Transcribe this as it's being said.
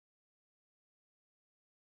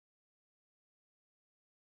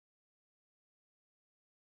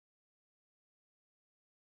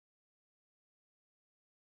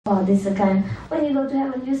Oh, this is the kind. When you go to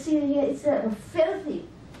heaven, you see here it's a filthy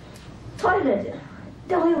toilet.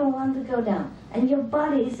 Don't even want to go down. And your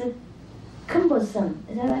body is a cumbersome.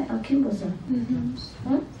 Is that right? Oh, cumbersome.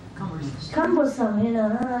 Mm-hmm. Cumbersome, you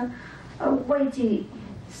know, a weighty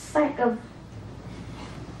sack of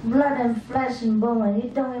blood and flesh and bone, and you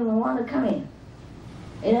don't even want to come in.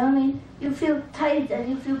 You know what I mean? You feel tight and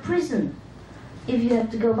you feel prison if you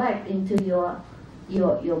have to go back into your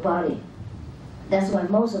body. That's why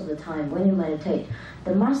most of the time when you meditate,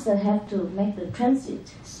 the master have to make the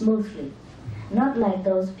transit smoothly. Not like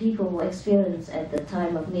those people who experience at the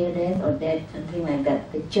time of near death or death and things like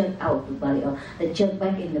that. They jerk out the body or they jerk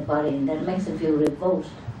back in the body, and that makes them feel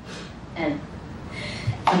repulsed and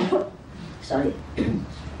sorry,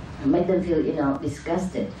 make them feel, you know,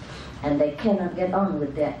 disgusted, and they cannot get on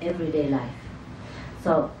with their everyday life.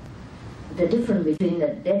 So the difference between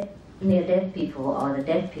the near-death people or the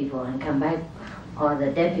dead people and come back, or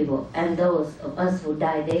the dead people and those of us who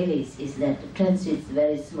die daily is that the transit is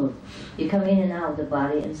very smooth. You come in and out of the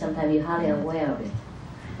body, and sometimes you're hardly aware of it.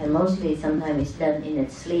 And mostly sometimes it's done in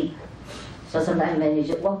its sleep. So sometimes when you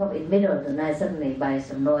just woke up in the middle of the night suddenly by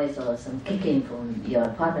some noise or some kicking from your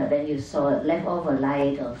partner, then you saw leftover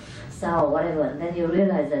light or sound or whatever, and then you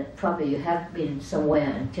realize that probably you have been somewhere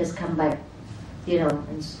and just come back, you know,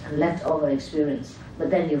 and leftover experience. But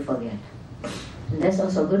then you forget. And that's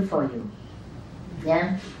also good for you.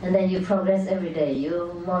 Yeah? And then you progress every day.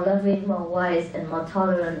 You're more loving, more wise, and more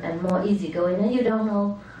tolerant, and more easygoing, and you don't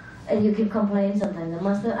know. And you keep complaining sometimes, the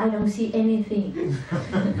master, I don't see anything.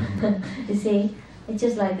 You see, it's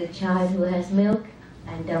just like the child who has milk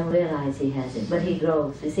and don't realize he has it, but he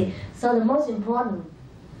grows, you see. So the most important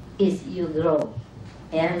is you grow,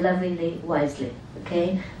 yeah, lovingly, wisely,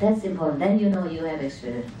 okay? That's important. Then you know you have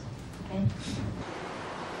experience, okay?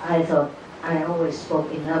 I thought I always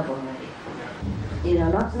spoke enough already. You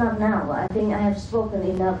know, not now, but I think I have spoken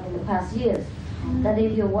enough in the past years. That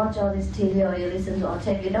if you watch all this TV or you listen to all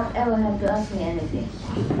tape, you don't ever have to ask me anything.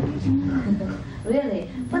 Really.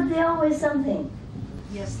 But there's always something.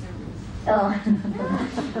 Yes, there is. Oh.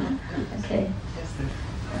 Okay. Yes, there is.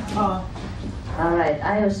 All right,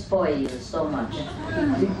 I will spoil you so much.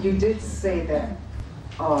 You did say that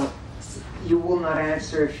you will not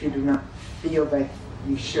answer if you do not feel that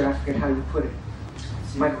you should. I forget how you put it.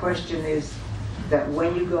 My question is that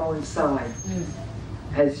when you go inside,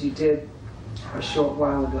 as you did a short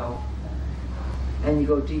while ago, and you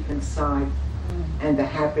go deep inside, and the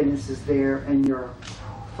happiness is there, and you're,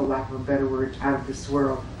 for lack of a better word, out of this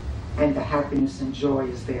world, and the happiness and joy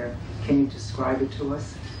is there. Can you describe it to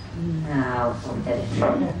us? No, forget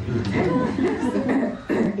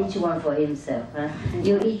it. Each one for himself. Huh?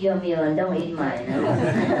 You eat your meal and don't eat mine.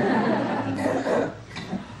 Huh?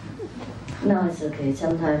 No, it's okay.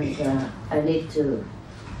 Sometimes I need to,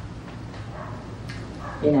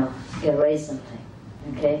 you know, erase something,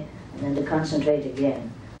 okay? And then to concentrate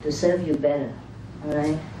again, to serve you better, all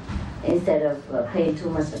right? Instead of paying too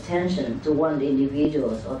much attention to one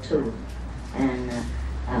individual or two, and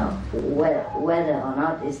whether or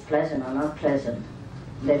not it's pleasant or not pleasant,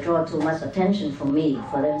 they draw too much attention from me,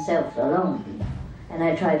 for themselves alone. And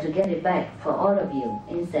I try to get it back for all of you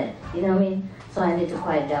instead, you know what I mean? So I need to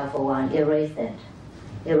quiet down for a while, erase that.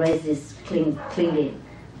 Erase this clinging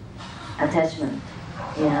attachment,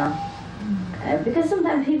 you know? Because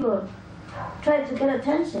sometimes people try to get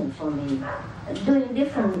attention from me, doing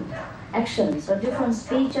different actions or different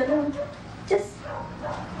speech, or just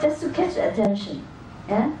to catch attention,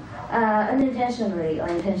 yeah? Unintentionally or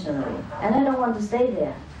intentionally. And I don't want to stay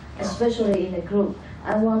there, especially in a group.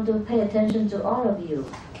 I want to pay attention to all of you.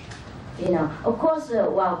 You know, of course,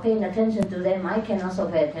 while paying attention to them, I can also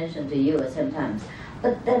pay attention to you at some times.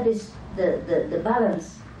 But that is the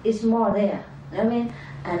balance is more there. You know what I mean?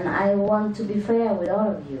 And I want to be fair with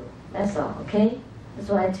all of you. That's all, okay? That's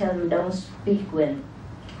why I tell them don't speak when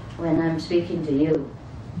I'm speaking to you.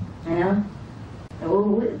 You know?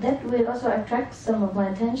 That will also attract some of my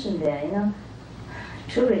attention there, you know?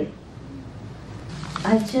 Truly.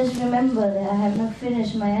 I just remember that I have not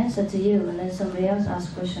finished my answer to you, and then somebody else asked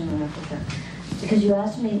a question when I put that. Because you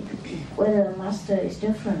asked me whether a master is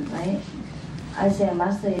different, right? I say a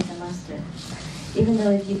master is a master. Even though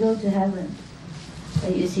if you go to heaven,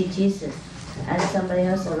 you see Jesus and somebody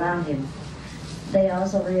else around him, they are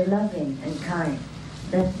also very loving and kind.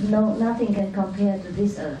 That nothing can compare to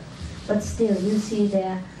this earth. But still, you see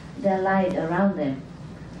their light around them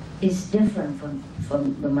is different from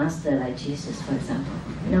the master like Jesus, for example.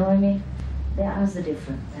 You know what I mean? They are also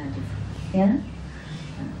different. They are different. Yeah?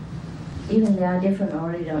 Even they are different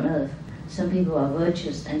already on earth. Some people are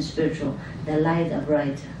virtuous and spiritual. Their light are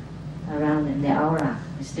brighter. around them. Their aura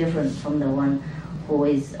is different from the one who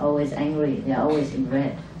is always angry. They're always in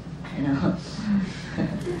red, you know.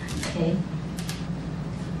 Okay?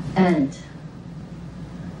 And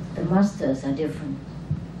the masters are different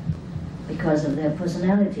because of their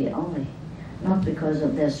personality only, not because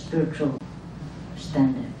of their spiritual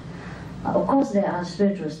standard. Of course, there are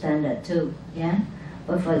spiritual standards too, yeah?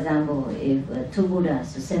 But for example, if two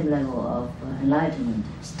Buddhas, the same level of enlightenment,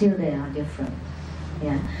 still they are different,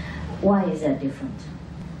 yeah? Why is that different?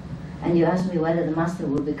 And you ask me whether the master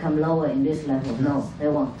will become lower in this level. No, they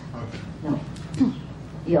won't. No.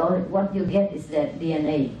 What you get is that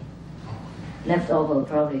DNA left over,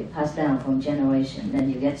 probably passed down from generation. Then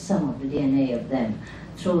you get some of the DNA of them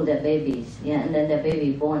through their babies, yeah, and then their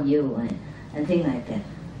baby born you and things like that.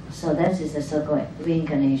 So that is a so-called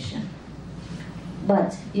reincarnation.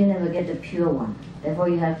 But you never get the pure one. Therefore,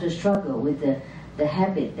 you have to struggle with the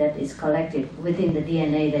habit that is collected within the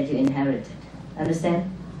DNA that you inherited.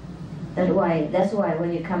 Understand? That's why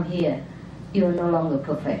when you come here, you are no longer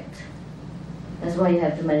perfect. That's why you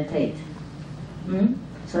have to meditate.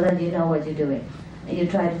 So that you know what you're doing. And you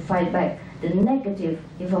try to fight back the negative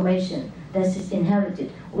information that is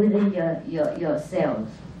inherited within your cells.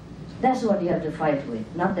 That's what you have to fight with,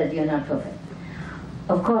 not that you're not perfect.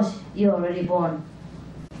 Of course, you're already born,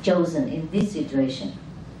 chosen in this situation.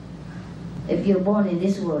 If you're born in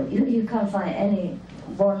this world, you can't find any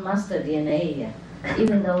born master DNA here.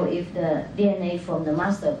 Even though if the DNA from the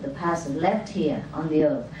master of the past left here on the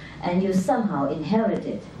earth, and you somehow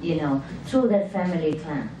inherited, through that family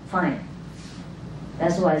clan, fine.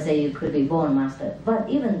 That's why I say you could be born master. But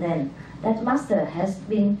even then, that master has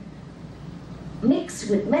been mixed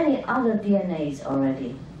with many other DNAs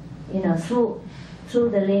already, through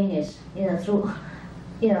the lineage,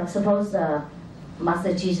 suppose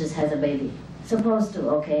Master Jesus has a baby. Supposed to,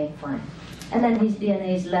 okay, fine. And then his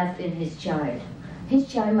DNA is left in his child. His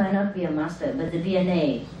child might not be a master, but the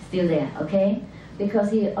DNA is still there, okay?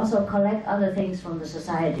 Because he also collects other things from the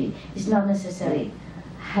society. It's not necessarily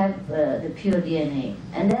have the pure DNA.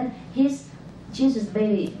 And then his Jesus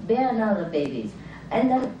baby bear another babies. And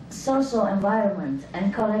then social environment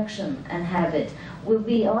and collection and habit will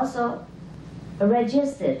be also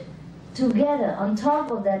registered together on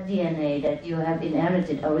top of that DNA that you have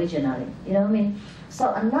inherited originally. You know what I mean?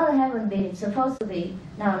 So another heavenly being, supposed to be,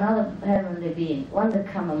 now another heavenly being, want to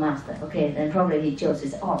become a master. Okay, then probably he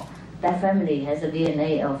chooses, that family has a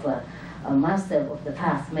DNA of a master of the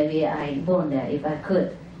past. Maybe I born there if I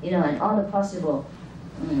could. And all the possible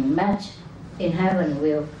match in heaven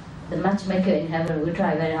will, the matchmaker in heaven will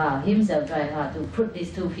try very hard, himself try hard to put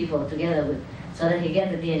these two people together so that he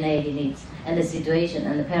get the DNA he needs and the situation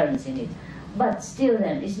and the parents he needs. But still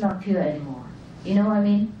then, it's not pure anymore. You know what I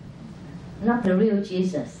mean? Not the real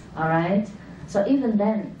Jesus, all right? So even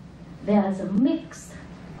then, there is a mix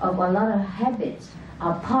of a lot of habits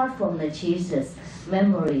apart from the Jesus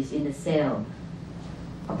memories in the cell,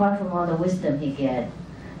 apart from all the wisdom he get.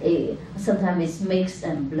 Sometimes it's mixed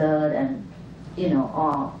and blurred and,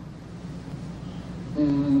 all,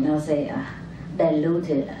 I'll say,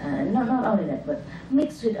 diluted. Not only that, but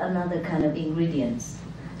mixed with another kind of ingredients.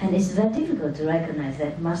 And it's very difficult to recognize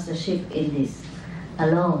that mastership in this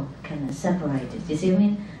alone can separate it. You see what I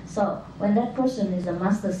mean? So when that person is a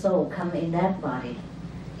master soul come in that body,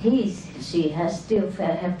 she has still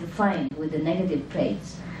have to find with the negative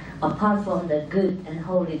traits, apart from the good and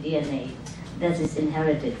holy DNA that is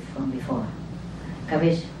inherited from before.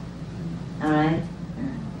 Kavish? All right?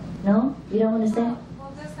 No? You don't understand?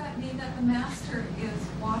 Well, does that mean that the master is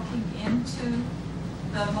walking into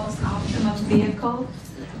the most optimum vehicle?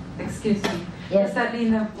 Excuse me. Yes. Does that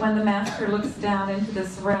mean that when the master looks down into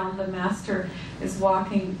this realm, the master is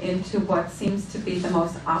walking into what seems to be the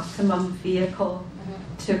most optimum vehicle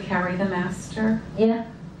to carry the master? Yeah.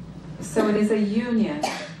 So it is a union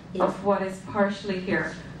Yes. of what is partially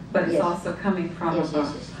here, but it's Yes. also coming from Yes,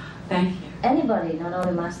 above. yes. Thank you. Anybody, not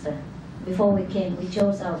only master. Before we came, we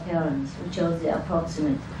chose our parents. We chose the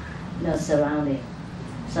approximate surrounding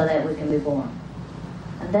so that we can be born.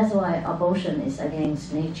 And that's why abortion is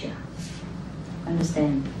against nature.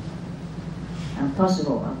 Understand?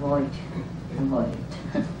 Impossible, avoid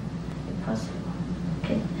it. Impossible.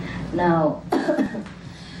 Okay. Now,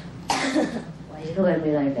 why you look at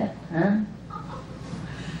me like that, huh?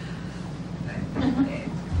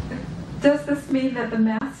 Does this mean that the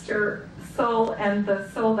master soul and the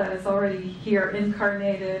soul that is already here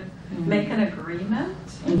incarnated make an agreement?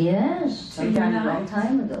 Yes, sometime a long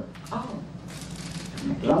time ago. Oh.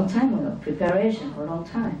 Long time ago, preparation for a long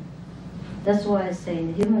time. That's why I say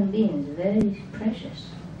the human being is very precious.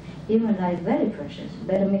 Human life very precious.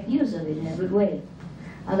 Better make use of it in a good way.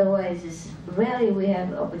 Otherwise, it's rarely we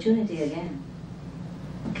have opportunity again.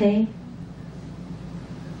 Okay?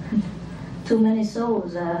 Too many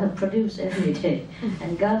souls are produced every day,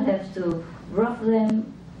 and God has to rough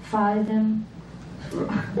them, fire them,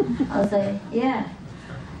 I'll say, yeah,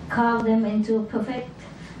 carve them into a perfect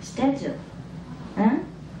statue. Huh?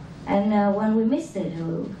 And when we miss it,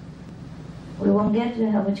 we won't get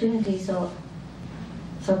the opportunity so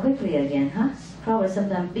quickly again, huh? Probably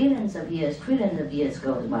sometimes billions of years, trillions of years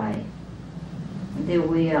goes by until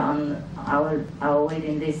we are on our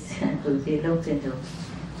waiting list to be looked into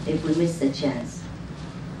if we miss the chance.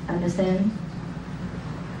 Understand?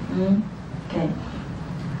 Okay.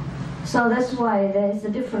 So that's why there is a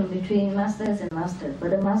difference between masters and masters,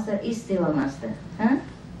 but a master is still a master. Huh?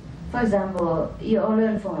 For example, you all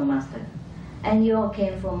learn from a master, and you all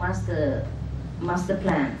came from master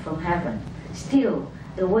plan from heaven. Still,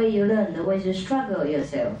 the way you learn, the way you struggle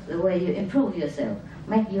yourself, the way you improve yourself,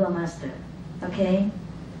 make you a master. Okay?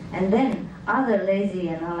 And then other lazy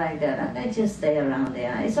and all like that, they just stay around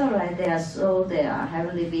there. It's all right, they are soul, they are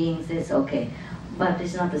heavenly beings, it's okay. But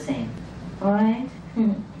it's not the same. All right?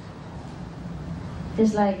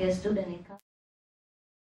 Just like a student in